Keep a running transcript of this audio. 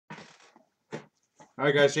All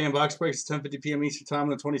right, guys. JM Box Breaks. It's 10:50 p.m. Eastern Time on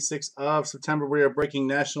the 26th of September. We are breaking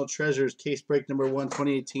National Treasures case break number 1,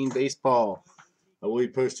 2018 baseball. I will be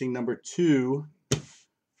posting number 2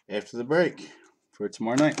 after the break for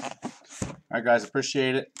tomorrow night. All right, guys.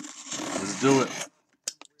 Appreciate it. Let's do it.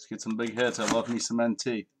 Let's get some big hits. I love me some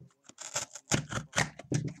NT.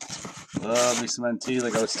 Love me some NT.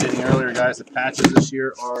 Like I was stating earlier, guys, the patches this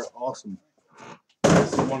year are awesome.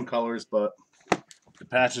 Some one colors, but the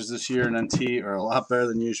patches this year in NT are a lot better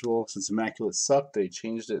than usual. Since Immaculate sucked, they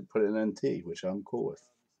changed it and put it in NT, which I'm cool with.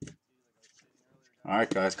 All right,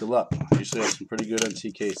 guys, good luck. I usually have some pretty good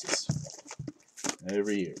NT cases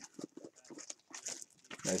every year.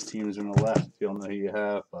 Nice teams on the left. If you don't know who you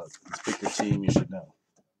have, but let's pick your team, you should know.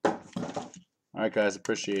 All right, guys,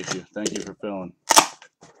 appreciate you. Thank you for filling.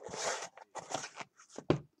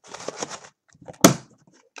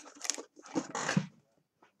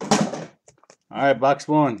 All right, box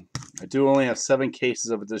 1. I do only have 7 cases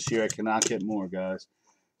of it this year. I cannot get more, guys.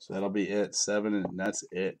 So that'll be it. 7, and that's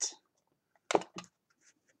it.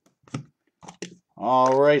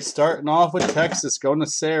 All right, starting off with Texas, going to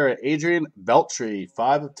Sarah. Adrian Beltre,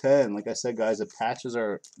 5 of 10. Like I said, guys, the patches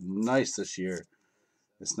are nice this year.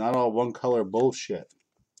 It's not all one color bullshit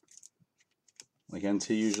like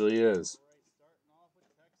NT usually is.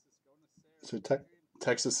 So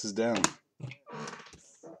Texas is down.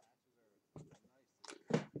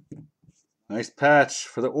 Nice patch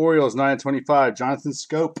for the Orioles, 9 of 25. Jonathan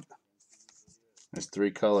Scope. Nice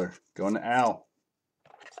 3 color. Going to Al.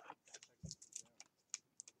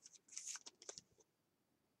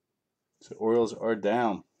 So Orioles are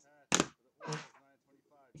down.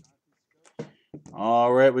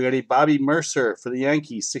 All right, we got a Bobby Mercer for the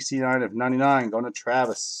Yankees, 69 of 99. Going to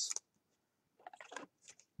Travis.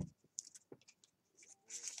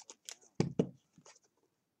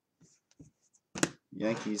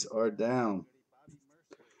 Yankees are down.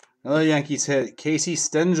 Another Yankees hit, Casey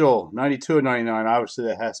Stengel, 92 of 99. Obviously,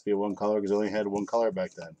 that has to be a one color because they only had one color back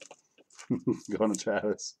then. Going to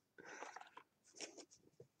Travis.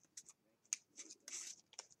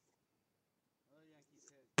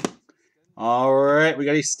 All right, we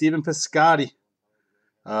got a Stephen Piscotty,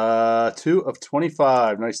 2 of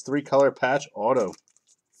 25. Nice 3 color patch auto.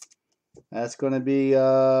 That's going to be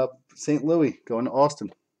St. Louis going to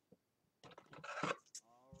Austin.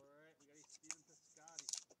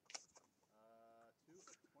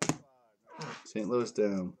 St. Louis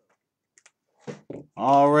down.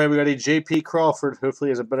 All right, we got a J.P. Crawford. Hopefully,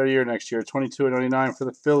 he has a better year next year. 22 of 99 for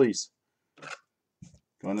the Phillies.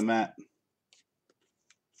 Going to Matt.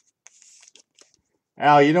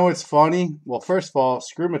 Al, you know what's funny? Well, first of all,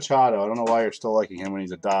 screw Machado. I don't know why you're still liking him when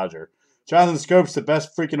he's a Dodger. Jonathan Scope's the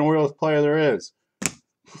best freaking Orioles player there is.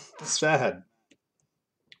 Sad.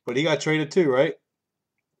 But he got traded too, right?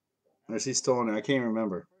 Or is he still in there? I can't even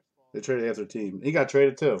remember. They traded after team. He got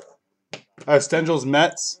traded too. Stengel's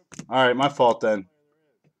Mets. All right, my fault then.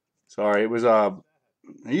 Sorry, it was Are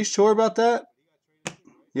you sure about that?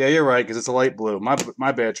 Yeah, you're right because it's a light blue.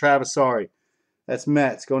 My bad, Travis. Sorry, that's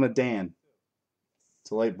Mets going to Dan. It's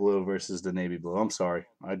a light blue versus the navy blue. I'm sorry,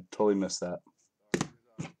 I totally missed that.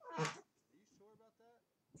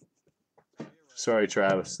 Sorry,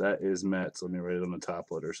 Travis. That is Mets. Let me write it on the top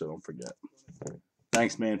letter so don't forget.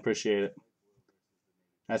 Thanks, man. Appreciate it.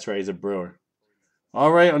 That's right. He's a Brewer.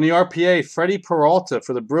 All right, on the RPA, Freddie Peralta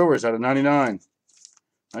for the Brewers out of 99.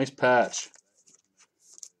 Nice patch.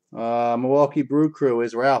 Milwaukee Brew Crew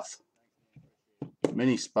is Ralph.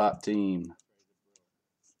 Mini spot team.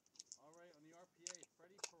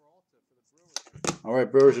 All right,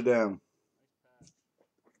 Brewers are down.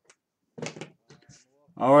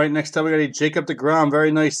 All right, next up we got a Jacob deGrom.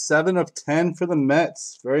 Very nice 7 of 10 for the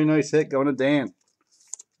Mets. Very nice hit going to Dan.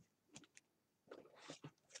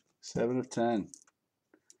 7 of 10.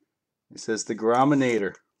 It says the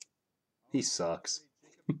Grominator. He sucks.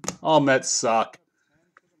 All Mets suck.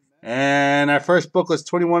 And our first booklet's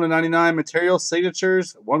 21 of 99. Material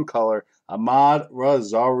signatures, 1 color. Ahmad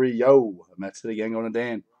Rosario. Mets hit again going to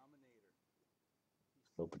Dan.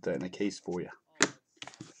 We'll put that in a case for you.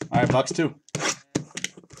 All right, box 2.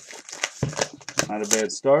 Not a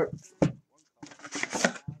bad start.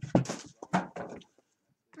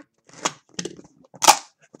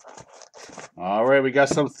 All right, we got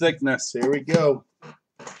some thickness. Here we go.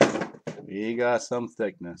 We got some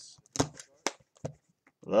thickness.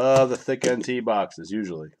 Love the thick NT boxes,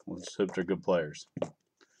 usually. Let's hope they're good players.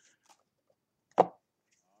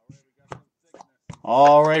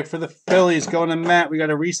 All right, for the Phillies, going to Matt, we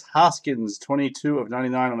got a Rhys Hoskins, 22 of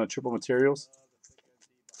 99 on the triple materials.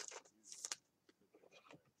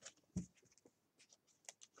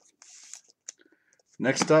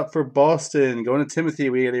 Next up for Boston, going to Timothy,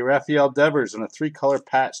 we get a Rafael Devers on a 3-color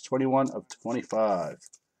patch, 21 of 25.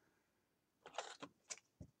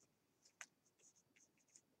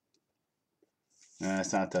 Nah,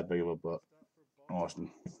 it's not that big of a book. Austin.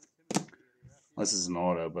 Unless it's an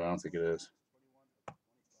auto, but I don't think it is.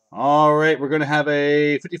 All right, we're going to have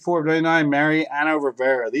a 54 of 99 Mariano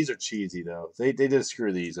Rivera. These are cheesy, though. They did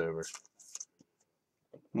screw these over.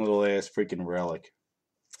 Little ass freaking relic.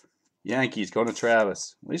 Yankees going to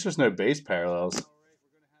Travis. At least there's no base parallels.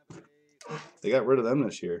 They got rid of them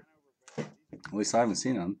this year. At least I haven't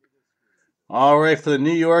seen them. All right, for the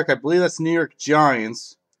New York, I believe that's New York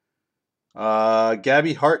Giants.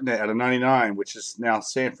 Gabby Hartnett out of 99, which is now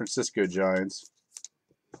San Francisco Giants.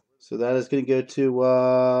 So that is going to go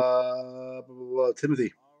to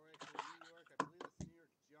Timothy.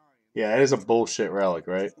 Yeah, it is a bullshit relic,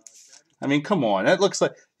 right? I mean, come on. That looks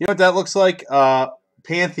like, you know what that looks like?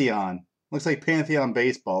 Pantheon. Looks like Pantheon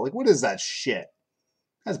baseball. Like, what is that shit?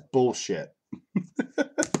 That's bullshit.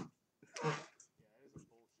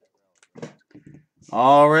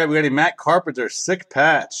 All right, we got a Matt Carpenter, sick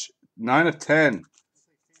patch, 9 of 10.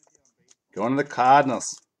 Going to the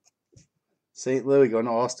Cardinals. St. Louis going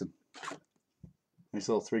to Austin. Nice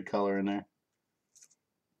little 3-color in there.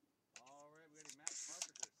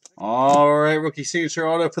 All right, rookie signature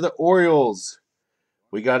auto for the Orioles.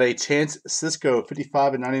 We got a Chance Cisco,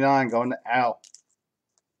 55 of 99, going to Al.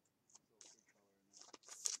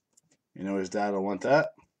 You know his dad will want that.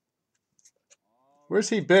 Where's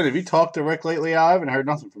he been? Have you talked to Rick lately? I haven't heard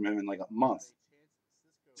nothing from him in like a month.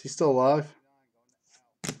 Is he still alive?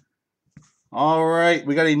 All right,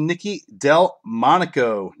 we got a Nicky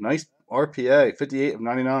Delmonico. Nice RPA, 58 of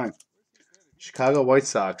 99. Chicago White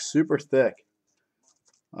Sox, super thick.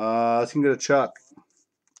 Let's go to Chuck.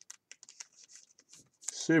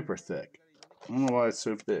 Super thick. I don't know why it's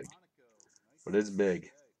so big, but it's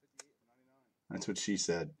big. That's what she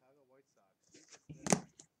said. All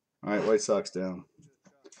right, White Sox down.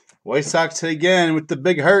 White Sox again with the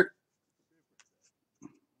big hurt.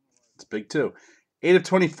 It's big too. 8 of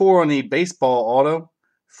 24 on the baseball auto.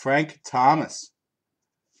 Frank Thomas.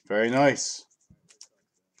 Very nice.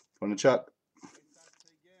 Going to Chuck.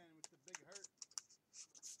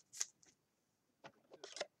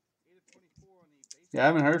 Yeah, I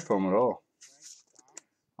haven't heard from him at all.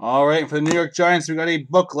 All right, for the New York Giants, we got a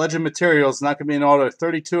book, Legend Materials. Not going to be an auto.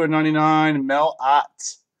 32 of 99, Mel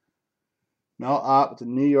Ott. Mel Ott with the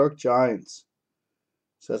New York Giants.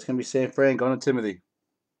 So that's going to be San Fran going to Timothy.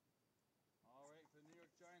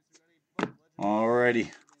 All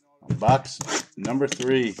righty. Box number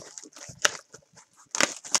 3.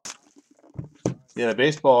 Yeah, the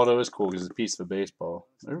baseball auto is cool because it's a piece of baseball.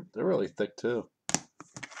 They're really thick too.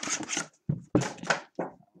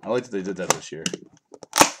 I like that they did that this year.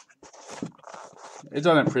 It's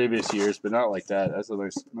done in previous years, but not like that. That's a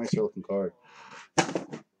nicer looking card.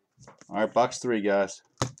 All right, box 3, guys.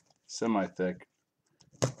 Semi-thick.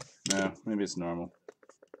 No, maybe it's normal.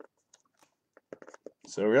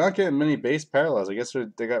 So we're not getting many base parallels. I guess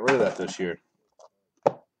they got rid of that this year.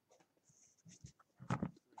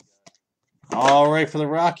 All right, for the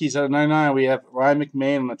Rockies out of 99, we have Ryan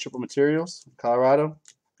McMahon on the triple materials. Colorado.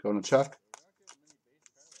 Going to Chuck.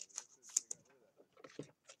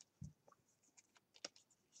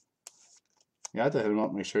 Yeah, I have to hit him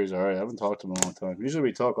up, make sure he's all right. I haven't talked to him in a long time. Usually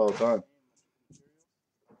we talk all the time.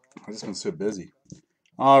 I've just been so busy.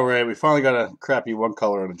 All right, we finally got a crappy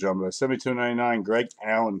 1-color on a jumbo. 72.99, Greg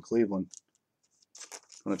Allen, Cleveland.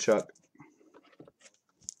 On a Chuck.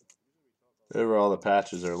 Overall, the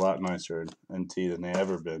patches are a lot nicer in NT than they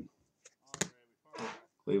ever been.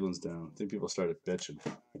 Cleveland's down. I think people started bitching.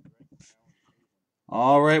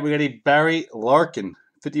 All right, we got a Barry Larkin,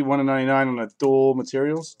 51.99 on a dual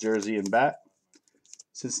materials, jersey and bat.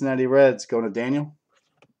 Cincinnati Reds going to Daniel.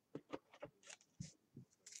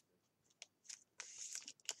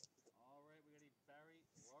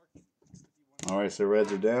 All right, so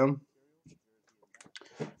Reds are down.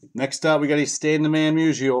 Next up, we got a Stan the Man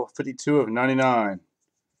Musial, 52 of 99.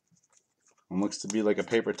 It looks to be like a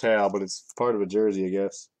paper towel, but it's part of a jersey, I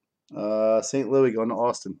guess. St. Louis going to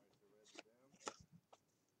Austin.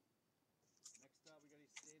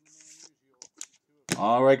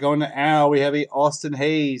 All right, going to Al, we have a Austin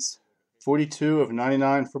Hayes, 42 of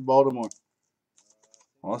 99 for Baltimore.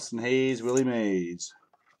 Austin Hayes, Willie Mays.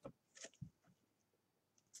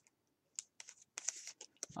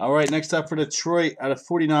 All right, next up for Detroit, out of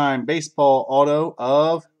 49, baseball auto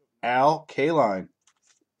of Al Kaline.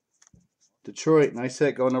 Detroit, nice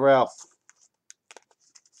hit, going to Ralph.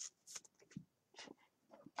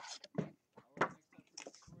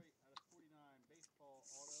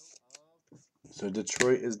 So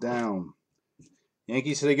Detroit is down.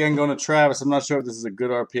 Yankees hit again going to Travis. I'm not sure if this is a good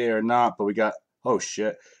RPA or not, but we got, oh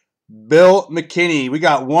shit. Bill McKinney. We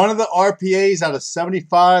got one of the RPAs out of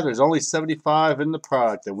 75. There's only 75 in the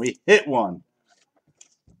product, and we hit one.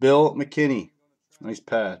 Bill McKinney. Nice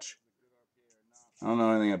patch. I don't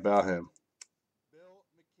know anything about him.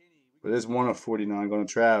 But it is 1 of 49 going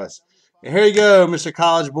to Travis. And here you go, Mr.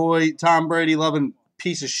 College Boy. Tom Brady loving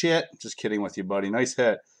piece of shit. Just kidding with you, buddy. Nice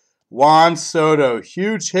hit. Juan Soto.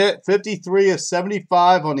 Huge hit. 53 of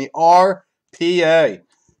 75 on the RPA.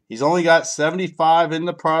 He's only got 75 in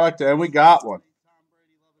the product, and we got one.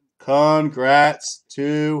 Congrats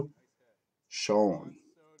to Sean.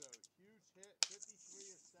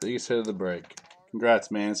 Biggest hit of the break. Congrats,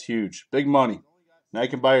 man. It's huge. Big money. Now you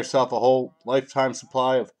can buy yourself a whole lifetime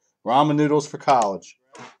supply of ramen noodles for college.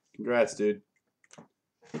 Congrats, dude.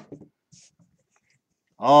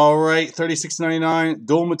 All right, $36.99.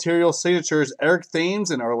 Dual material signatures. Eric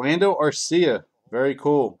Thames and Orlando Arcia. Very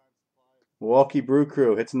cool. Milwaukee Brew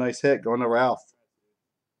Crew hits a nice hit. Going to Ralph.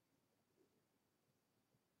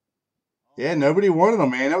 Yeah, nobody wanted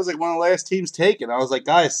them, man. That was like one of the last teams taken. I was like,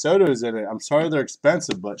 guys, Soto's in it. I'm sorry they're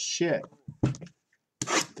expensive, but shit.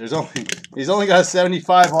 He's only got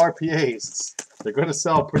 75 RPAs. They're going to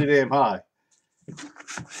sell pretty damn high.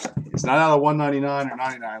 It's not out of 199 or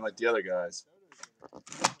 99 like the other guys.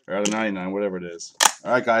 Or out of 99, whatever it is.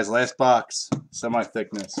 All right, guys, last box.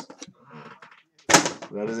 Semi-thickness.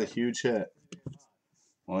 That is a huge hit.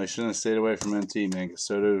 Well, I shouldn't have stayed away from NT, man, because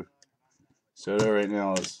Soto right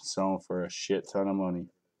now is selling for a shit ton of money.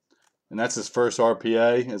 And that's his first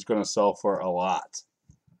RPA. It's going to sell for a lot.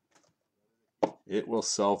 It will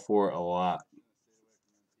sell for a lot.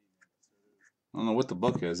 I don't know what the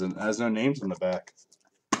book is. It has no names in the back.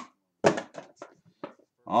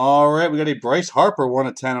 All right, we got a Bryce Harper 1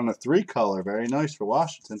 of 10 on a 3-color. Very nice for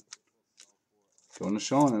Washington. Going to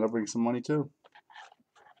Sean. That'll bring some money, too.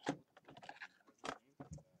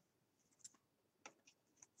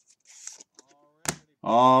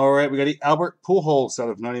 All right, we got the Albert Pujols out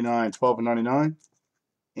of 99, 12 of 99.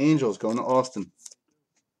 Angels going to Austin.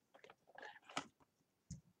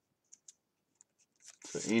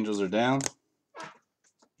 So Angels are down.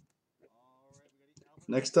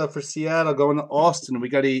 Next up for Seattle, going to Austin, we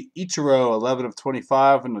got a Ichiro, 11 of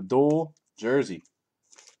 25 in the dual jersey.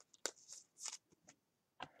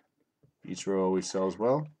 Ichiro always sells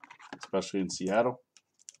well, especially in Seattle.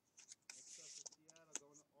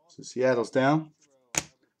 So Seattle's down.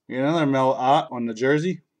 We got another Mel Ott on the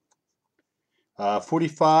jersey.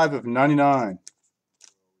 45 of 99.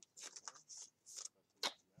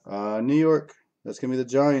 New York, that's going to be the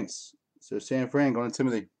Giants. So San Fran going to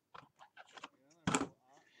Timothy.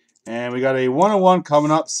 And we got a 101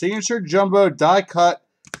 coming up. Signature Jumbo Die Cut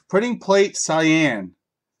Printing Plate Cyan.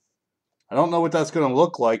 I don't know what that's going to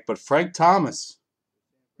look like, but Frank Thomas.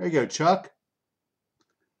 There you go, Chuck.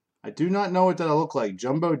 I do not know what that'll look like.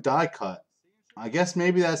 Jumbo Die Cut. I guess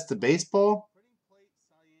maybe that's the baseball.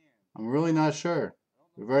 I'm really not sure.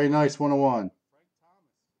 Very nice 101.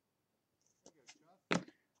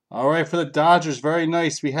 All right, for the Dodgers, very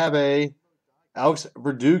nice. We have a Alex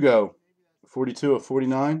Verdugo, 42 of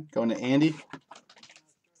 49, going to Andy.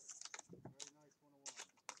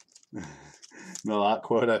 Milot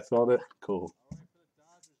quote, I felt it. Cool.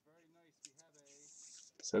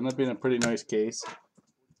 So ended up being a pretty nice case.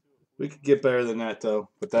 We could get better than that, though.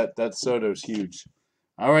 But that Soto's huge.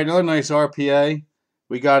 All right, another nice RPA.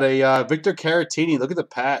 We got a Victor Caratini. Look at the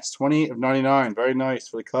patch. 28 of 99. Very nice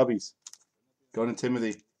for the Cubbies. Going to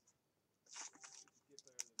Timothy.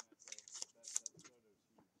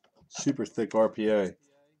 Super thick RPA.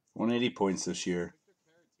 180 points this year.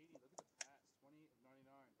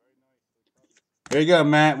 There you go,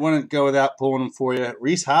 Matt. Wouldn't go without pulling them for you.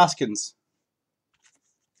 Rhys Hoskins.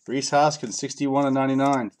 Rhys Hoskins, 61 of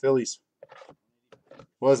 99. Phillies.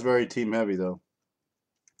 Was very team heavy, though.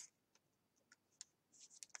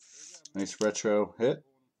 Nice retro hit.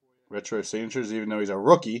 Retro signatures, even though he's a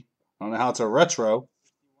rookie. I don't know how it's a retro.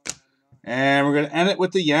 And we're going to end it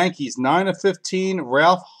with the Yankees. 9 of 15,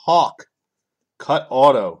 Ralph Hawk. Cut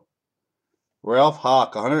auto. Ralph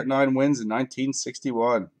Hawk, 109 wins in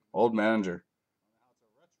 1961. Old manager.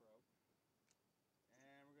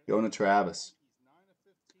 Going to Travis.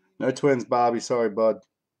 No twins, Bobby. Sorry, bud.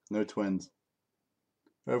 No twins.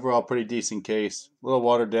 Overall, pretty decent case. A little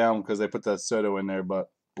watered down because they put that Soto in there,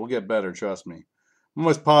 but we'll get better, trust me. I'm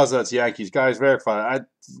almost positive that's Yankees. Guys, verify.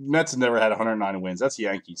 Mets have never had 109 wins. That's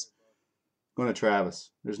Yankees. Going to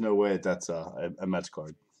Travis. There's no way that's a Mets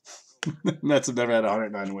card. Mets have never had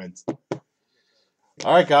 109 wins.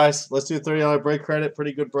 All right, guys. Let's do a $30 break credit.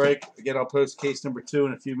 Pretty good break. Again, I'll post case number 2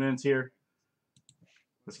 in a few minutes here.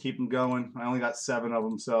 Let's keep them going. I only got 7 of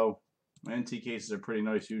them, so my NT cases are pretty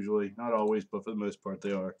nice usually. Not always, but for the most part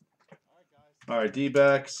they are. All right,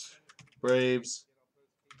 D-backs, Braves,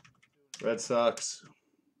 Red Sox.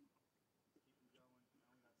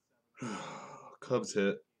 Cubs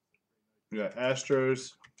hit. We got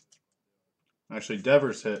Astros. Actually,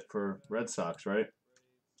 Devers hit for Red Sox, right?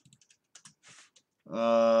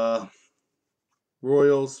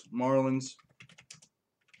 Royals, Marlins,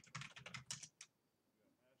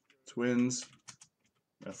 Twins,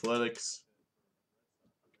 Athletics,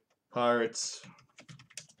 Pirates,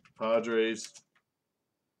 Padres,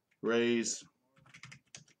 Rays,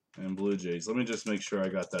 and Blue Jays. Let me just make sure I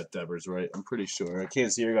got that Devers right. I'm pretty sure. I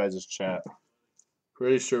can't see your guys' chat.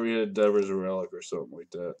 Pretty sure we had Devers or Relic or something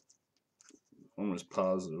like that. Almost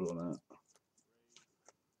positive on that.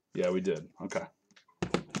 Yeah, we did. Okay.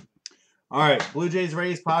 All right. Blue Jays,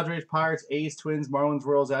 Rays, Padres, Pirates, A's, Twins, Marlins,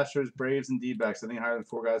 Royals, Astros, Braves, and D-backs. Anything higher than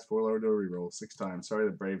 4 guys, 4 lower, no reroll. 6 times. Sorry,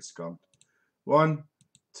 the Braves skunked. 1,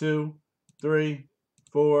 2, 3,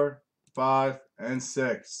 4, 5, and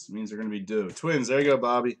 6. Means they're going to be due. Twins. There you go,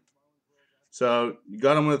 Bobby. So you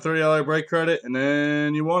got them with a $30 break credit, and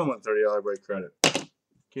then you won them with a $30 break credit.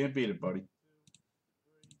 Can't beat it, buddy.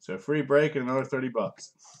 So free break and another $30.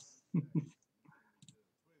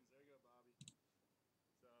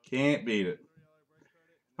 Can't beat it.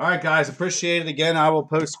 All right, guys. Appreciate it again. I will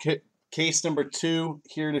post case number 2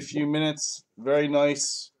 here in a few minutes. Very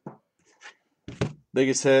nice.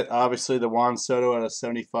 Biggest hit, obviously, the Juan Soto at a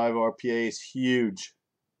 75 RPA is huge.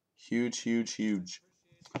 Huge, huge, huge.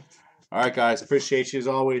 All right, guys. Appreciate you as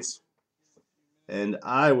always. And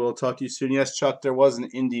I will talk to you soon. Yes, Chuck, there was an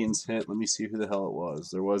Indians hit. Let me see who the hell it was.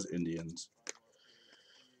 There was Indians.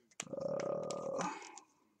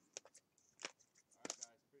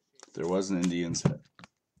 There was an Indians hit.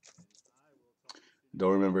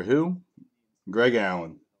 Don't remember who. Greg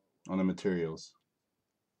Allen on the materials.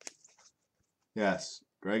 Yes,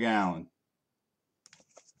 Greg Allen.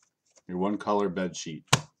 Your one color bed sheet.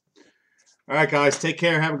 All right, guys. Take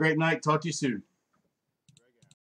care. Have a great night. Talk to you soon.